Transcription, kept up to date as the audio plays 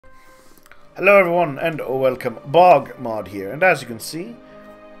Hello everyone and welcome, BogMod here, and as you can see,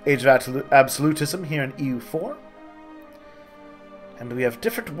 Age of Absolutism here in EU4. And we have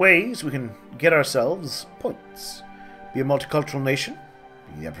different ways we can get ourselves points. Be a multicultural nation,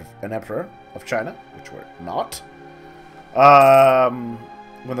 be an emperor of China, which we're not.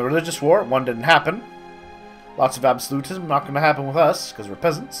 When the religious war, one didn't happen. Lots of absolutism, not going to happen with us, because we're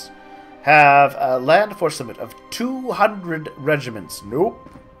peasants. Have a land force limit of 200 regiments. Nope.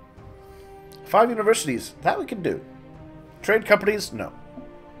 5 universities. That we can do. Trade companies? No.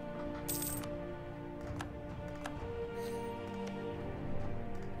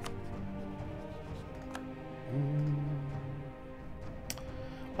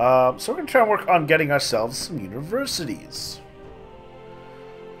 So we're going to try and work on getting ourselves some universities.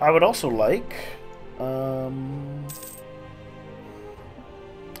 I would also like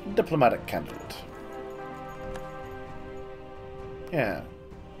diplomatic candidate. Yeah.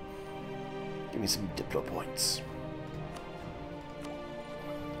 Give me some Diplo points.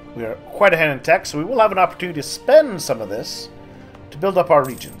 We are quite ahead in tech, so we will have an opportunity to spend some of this to build up our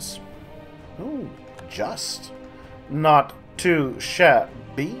regions. Ooh, just. Not too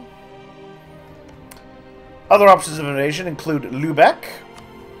shabby. Other options of invasion include Lubeck.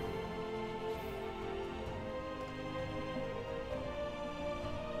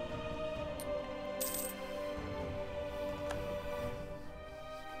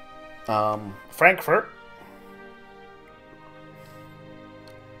 Frankfurt,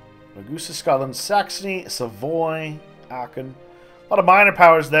 Ragusa, Scotland, Saxony, Savoy, Aachen. A lot of minor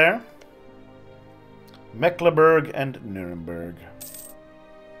powers there. Mecklenburg and Nuremberg.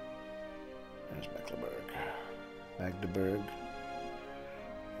 There's Mecklenburg. Magdeburg.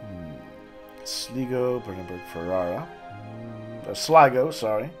 Sligo, Brandenburg, Ferrara. Sligo,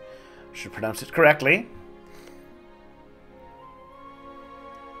 sorry. Should pronounce it correctly.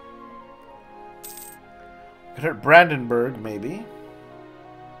 Could hurt Brandenburg, maybe.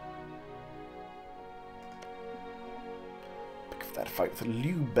 Pick up that fight with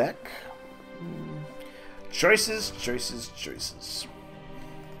Lubeck. Choices, choices, choices.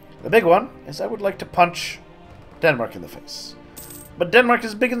 The big one is I would like to punch Denmark in the face. But Denmark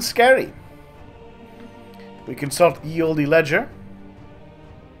is big and scary. We consult Ye Olde Ledger.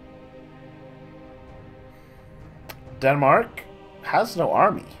 Denmark has no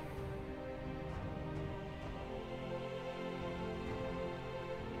army.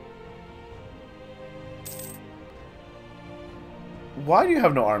 Why do you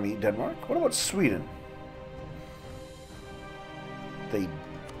have no army, Denmark? What about Sweden? They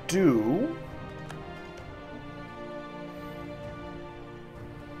do.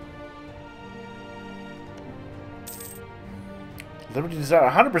 Liberty Desire,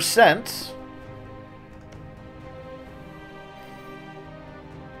 100%.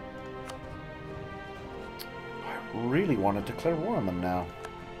 I really want to declare war on them now.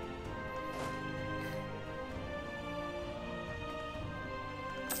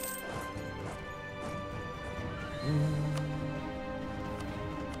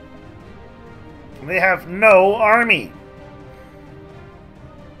 They have no army.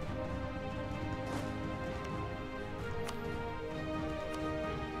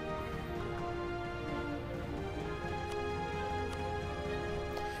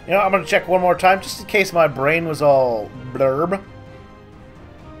 You know, I'm going to check one more time just in case my brain was all blurb.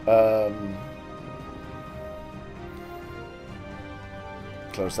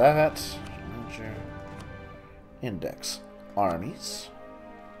 Close that. Index. Armies.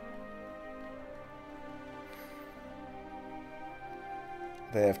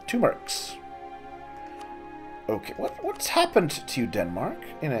 They have 2 mercs. Okay, what's happened to you, Denmark?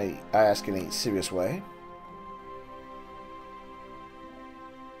 I ask in a serious way.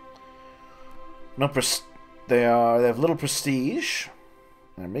 No they have little prestige.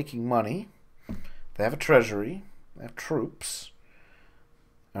 They're making money. They have a treasury. They have troops.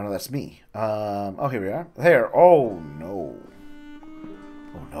 Oh no, that's me. Oh, here we are. There. Oh no.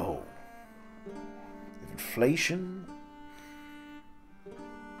 Oh no. Inflation.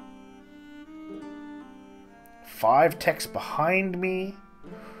 5 techs behind me.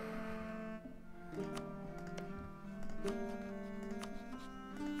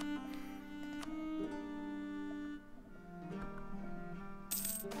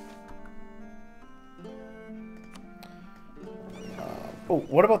 Oh,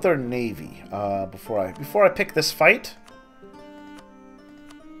 what about their navy? Before I pick this fight.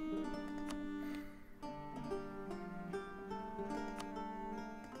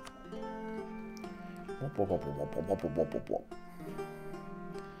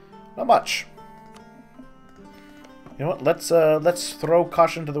 Not much. You know what? Let's throw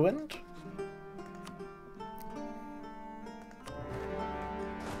caution to the wind.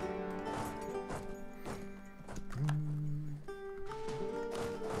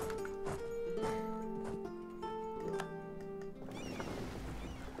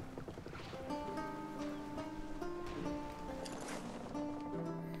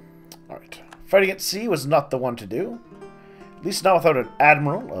 Fighting at sea was not the one to do. At least not without an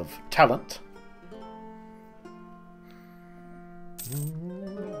admiral of talent.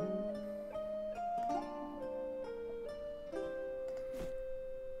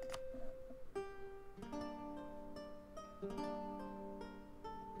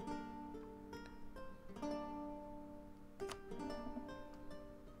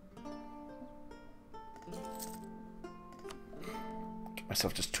 Get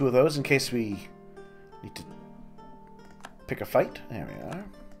myself just 2 of those in case we need to pick a fight. There we are.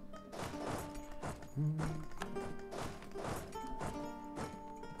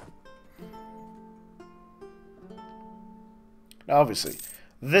 Now, obviously,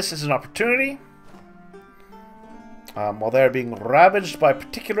 this is an opportunity. While they're being ravaged by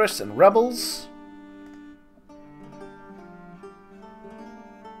particularists and rebels.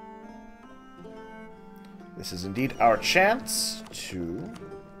 This is indeed our chance to...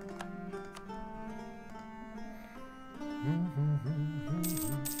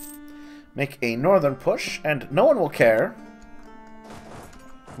 make a northern push, and no one will care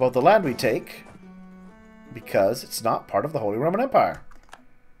about the land we take because it's not part of the Holy Roman Empire.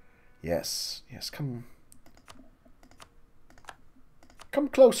 Yes, yes, come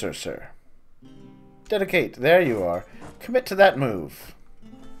closer, sir. Dedicate, there you are. Commit to that move.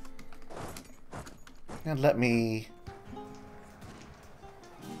 And let me...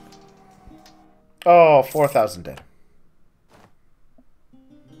 Oh, 4,000 dead.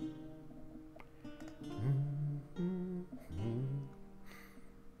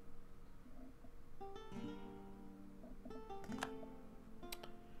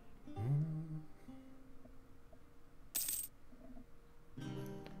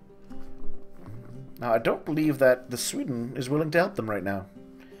 Now, I don't believe that the Sweden is willing to help them right now,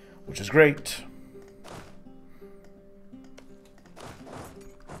 which is great.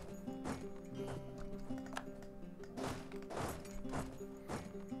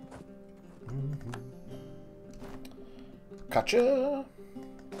 Gotcha.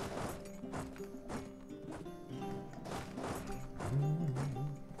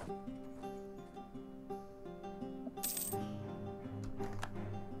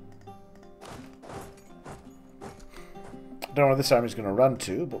 I don't know where this army's going to run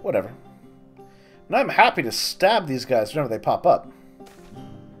to, but whatever. And I'm happy to stab these guys whenever they pop up.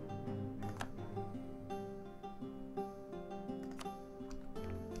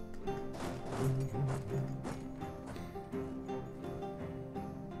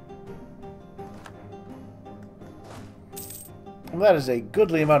 And that is a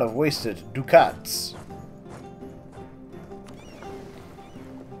goodly amount of wasted ducats.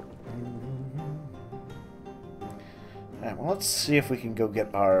 Alright, well, let's see if we can go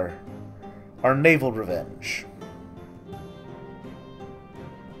get our naval revenge.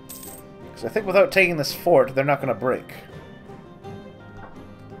 Because I think without taking this fort, they're not going to break.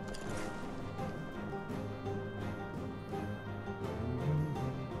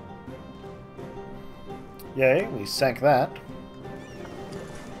 Yay, we sank that.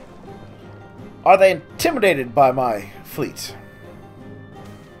 Are they intimidated by my fleet?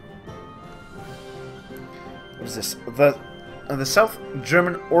 What is this? The South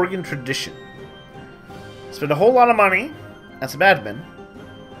German organ tradition. Spend a whole lot of money and some admin,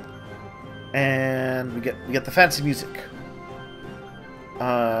 and we get the fancy music.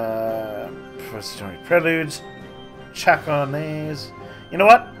 Story preludes, chaconnaise. You know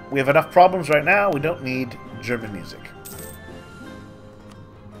what? We have enough problems right now. We don't need German music.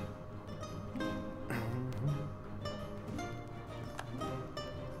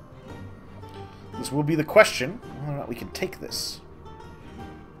 This will be the question, whether or not we can take this.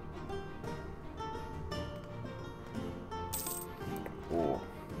 Oh.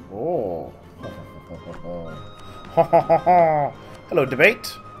 Oh. Hello, debate.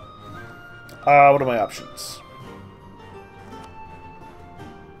 What are my options?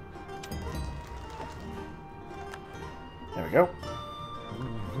 There we go.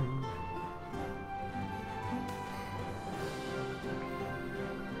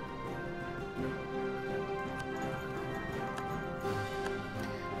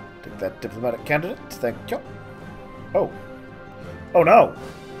 Take that diplomatic candidate. Thank you. Oh. Oh no.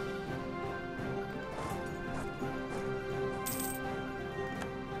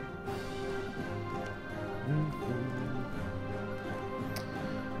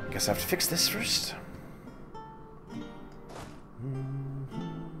 Guess I have to fix this first.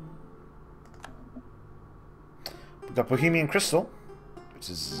 We've got Bohemian Crystal, which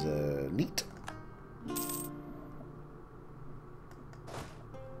is neat.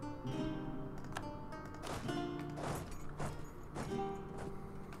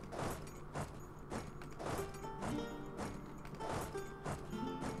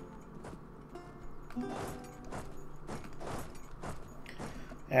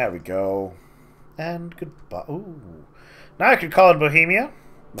 There we go. And goodbye. Ooh. Now I could call it Bohemia,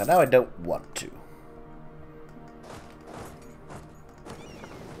 but now I don't want to.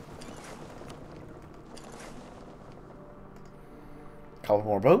 Couple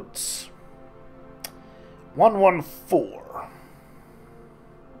more boats. 114.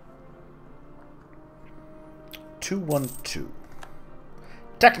 212.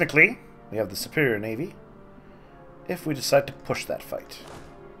 Technically, we have the superior navy if we decide to push that fight.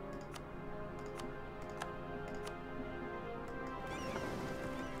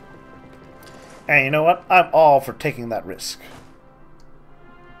 And you know what? I'm all for taking that risk.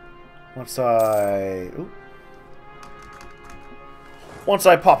 Once I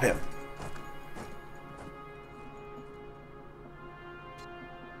pop him.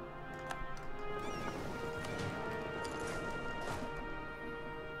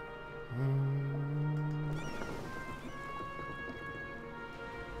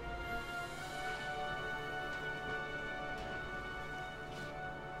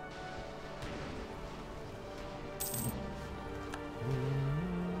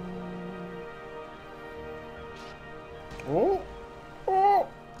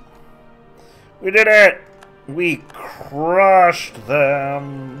 We did it! We crushed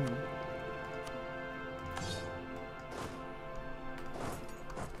them!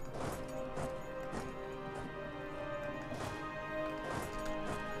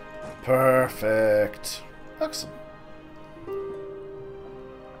 Perfect. Excellent.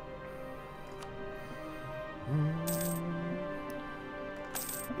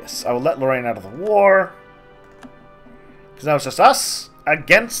 Yes, I will let Lorraine out of the war. Because now it's just us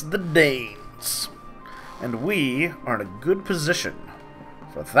against the Danes. And we are in a good position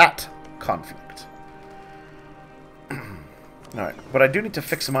for that conflict. Alright, but I do need to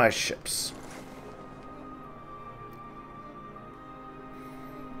fix my ships.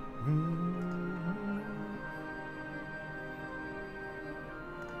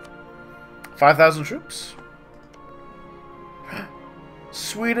 $5,000 troops?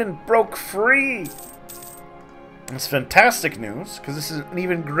 Sweden broke free! It's fantastic news, because this is an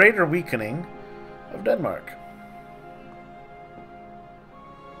even greater weakening of Denmark.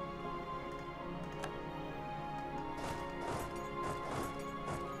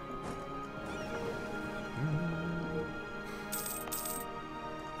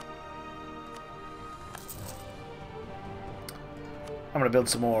 I'm going to build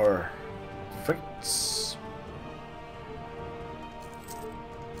some more frigates.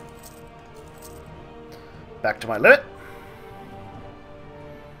 Back to my limit.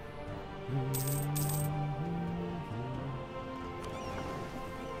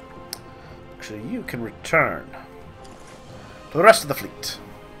 Actually, you can return to the rest of the fleet.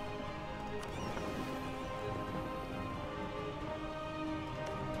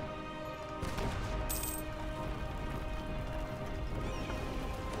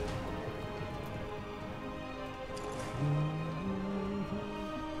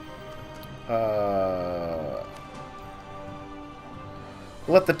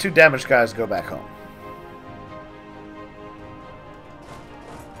 Let the 2 damaged guys go back home.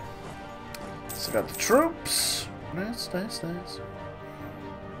 So got the troops. Nice, nice, nice.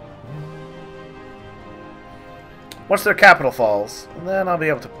 Once their capital falls, then I'll be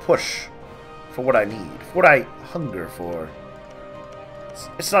able to push for what I need, for what I hunger for.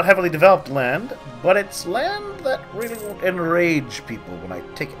 It's not heavily developed land, but it's land that really won't enrage people when I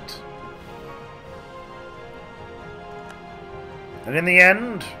take it. And in the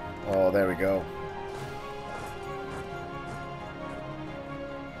end, oh, there we go.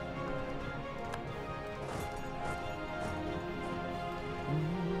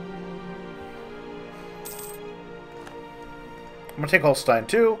 I'm going to take Holstein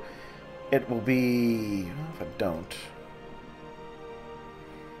too. It will be, if I don't,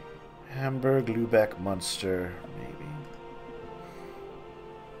 Hamburg, Lübeck, Munster, maybe.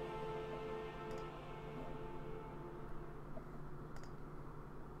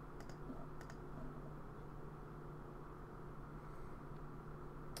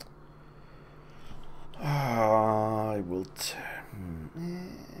 I will.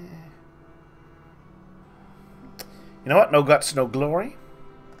 You know what? No guts, no glory.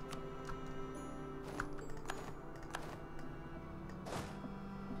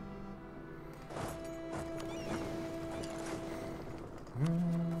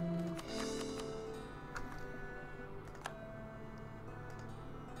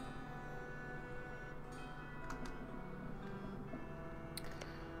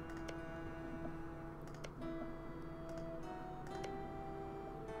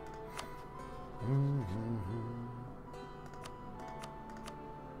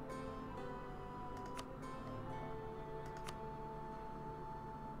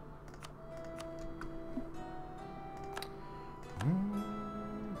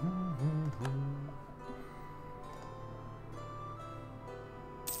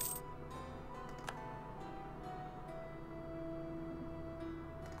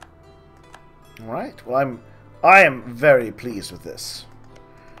 Alright, well I am very pleased with this.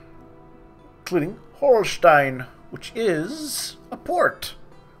 Including Holstein, which is a port.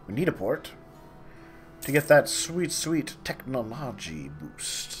 We need a port to get that sweet, sweet technology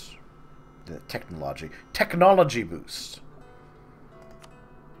boost. The technology boost.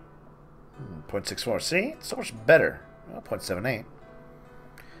 0.64. See? It's so much better. Well, 0.78.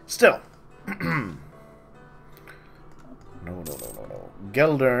 Still. No.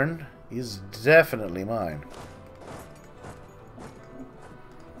 Geldern is definitely mine.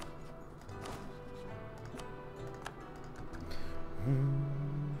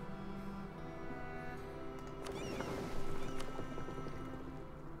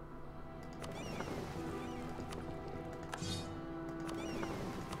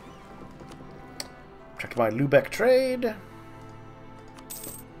 Check my Lubeck trade.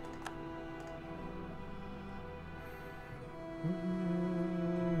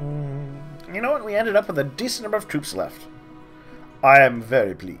 You know what? We ended up with a decent number of troops left. I am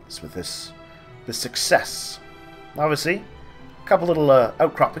very pleased with this success. Obviously, a couple little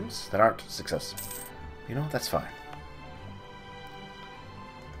outcroppings that aren't success. You know, that's fine.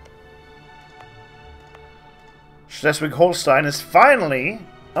 Schleswig-Holstein is finally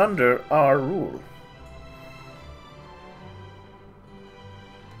under our rule.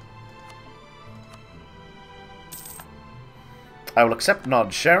 I will accept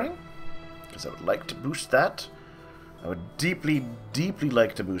nod sharing, because I would like to boost that. I would deeply, deeply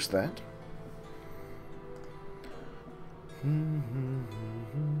like to boost that.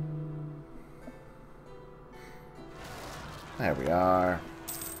 There we are.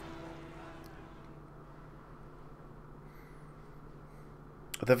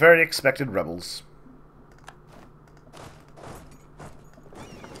 The very expected rebels.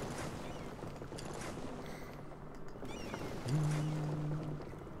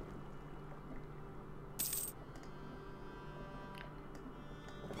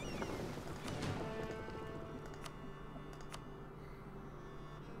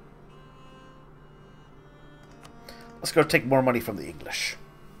 Let's go take more money from the English.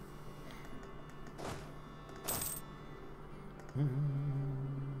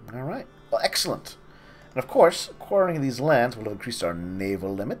 Alright. Well, excellent. And of course, acquiring these lands will have increased our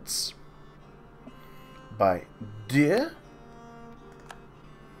naval limits by deux,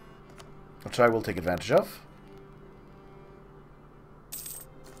 which I will take advantage of.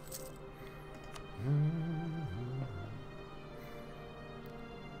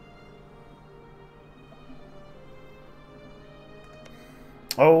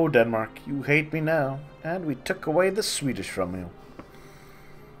 Oh, Denmark, you hate me now. And we took away the Swedish from you.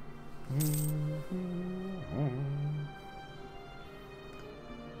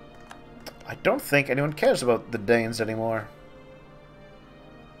 I don't think anyone cares about the Danes anymore.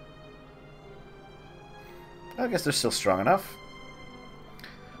 I guess they're still strong enough.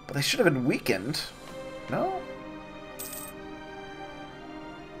 But they should have been weakened. No?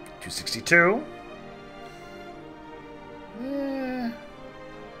 262.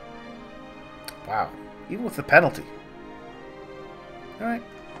 Wow. Even with the penalty. Alright.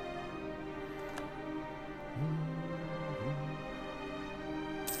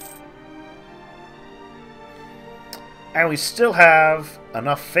 And we still have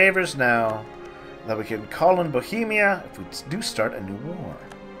enough favors now that we can call in Bohemia if we do start a new war.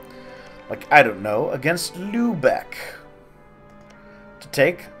 Like, I don't know, against Lubeck. To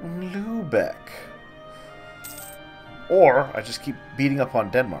take Lubeck. Or I just keep beating up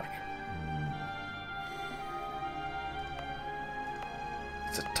on Denmark.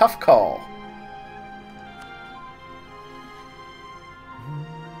 It's a tough call.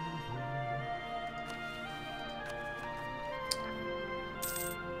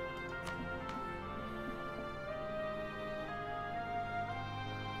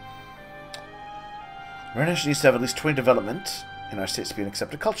 Rhenish needs to have at least 20 development in our states to be an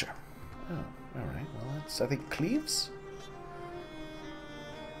accepted culture. Oh, alright. Well, that's, I think, Cleves?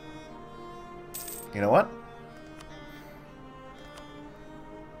 You know what?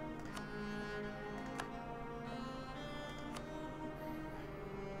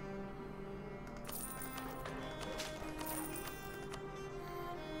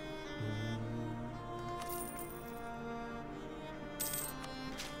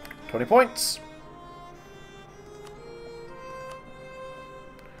 $20 points.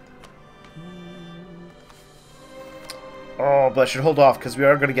 Oh, but I should hold off because we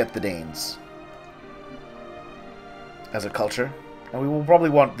are going to get the Danes as a culture. And we will probably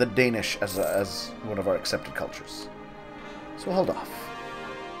want the Danish as one of our accepted cultures. So we'll hold off.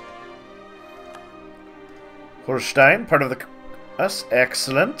 Holstein, part of the us.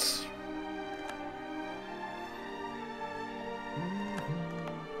 Excellent.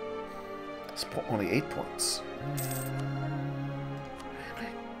 only 8 points.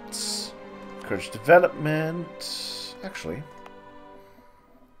 Courage development. Actually,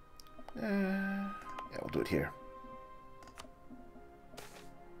 yeah, we'll do it here.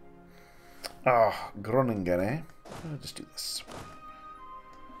 Ah, Groningen, eh? I'll just do this.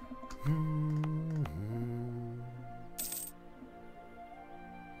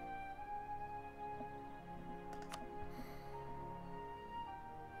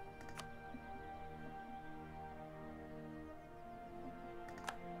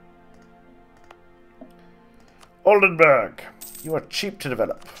 Oldenburg, you are cheap to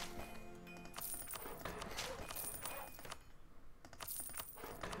develop.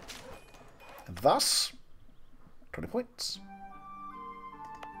 And thus, 20 points.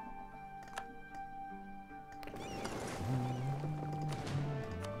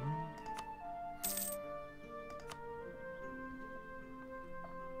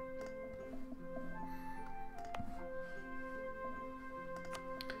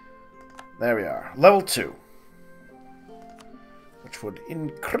 There we are. Level 2. Which would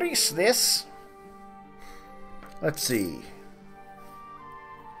increase this. Let's see.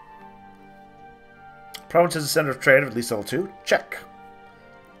 Province is a center of trade of at least level 2. Check.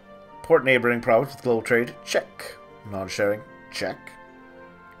 Port neighboring province with global trade. Check. Non-sharing. Check.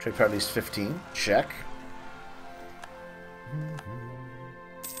 Trade power at least 15. Check.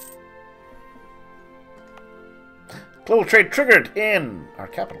 Global trade triggered in our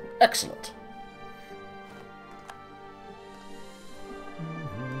capital. Excellent.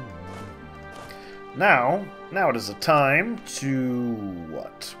 Now it is a time to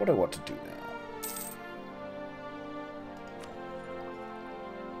what? What do I want to do now?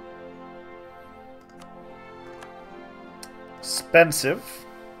 Expensive.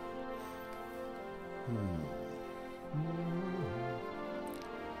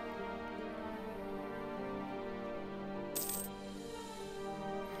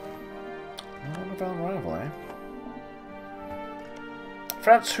 Underground rival, eh?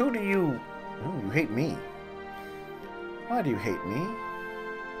 France, who do you... Oh, you hate me. Why do you hate me?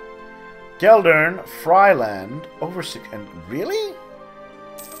 Geldern, Fryland, and really?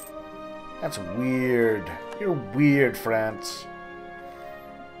 That's weird. You're weird, France.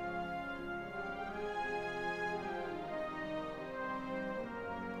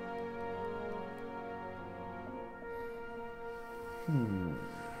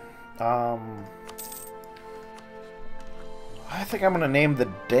 I think I'm going to name the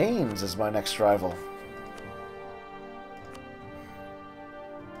Danes as my next rival.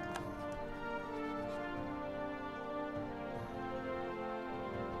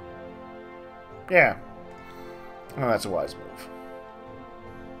 Yeah. Oh, that's a wise move.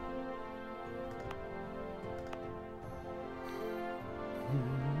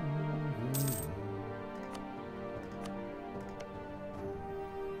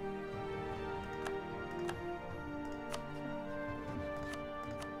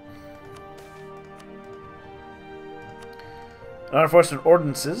 Non-enforcement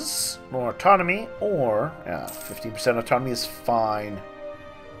ordinances, more autonomy, or 15% autonomy is fine.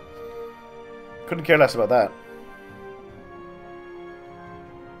 Couldn't care less about that.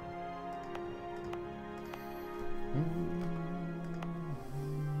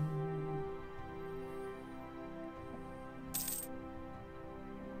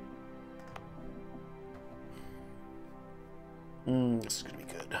 This is gonna be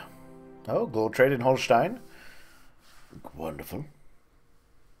good. Oh, gold trade in Holstein. Wonderful.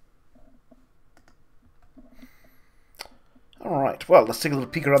 Alright, well, let's take a little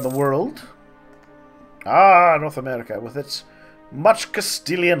peek around the world. Ah, North America, with its much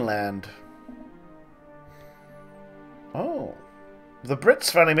Castilian land. Oh, the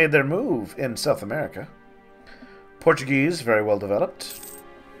Brits finally made their move in South America. Portuguese, very well developed.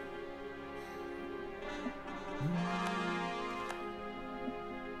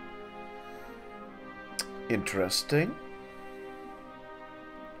 Interesting.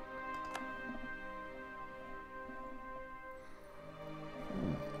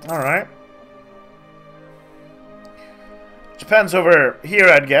 Alright. Japan's over here,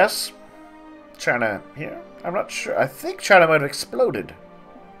 I'd guess. China here? I'm not sure. I think China might have exploded.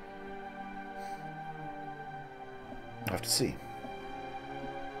 I'll have to see.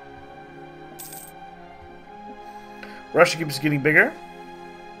 Russia keeps getting bigger.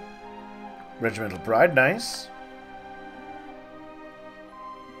 Regimental pride, nice.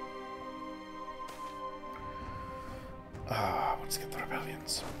 Let's get the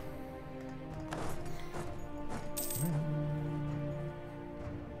rebellions.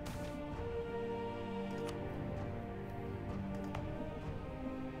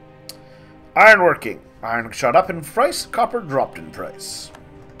 Ironworking. Iron shot up in price, copper dropped in price.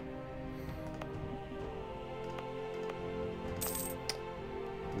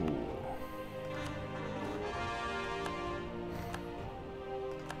 Ooh.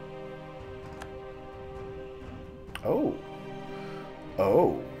 Oh.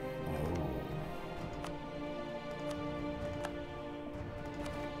 Oh.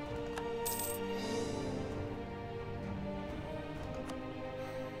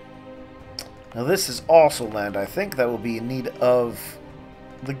 Now this is also land, I think, that will be in need of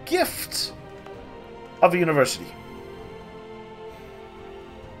the gift of a university.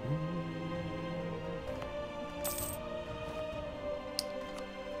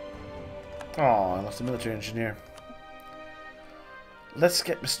 Oh, I lost a military engineer. Let's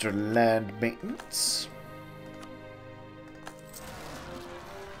get Mr. Land Maintenance.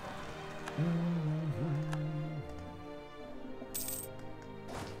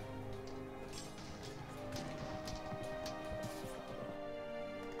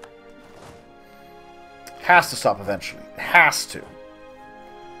 Has to stop eventually. It has to.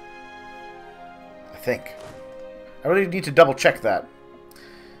 I think. I really need to double check that.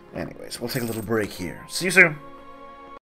 Anyways, we'll take a little break here. See you soon.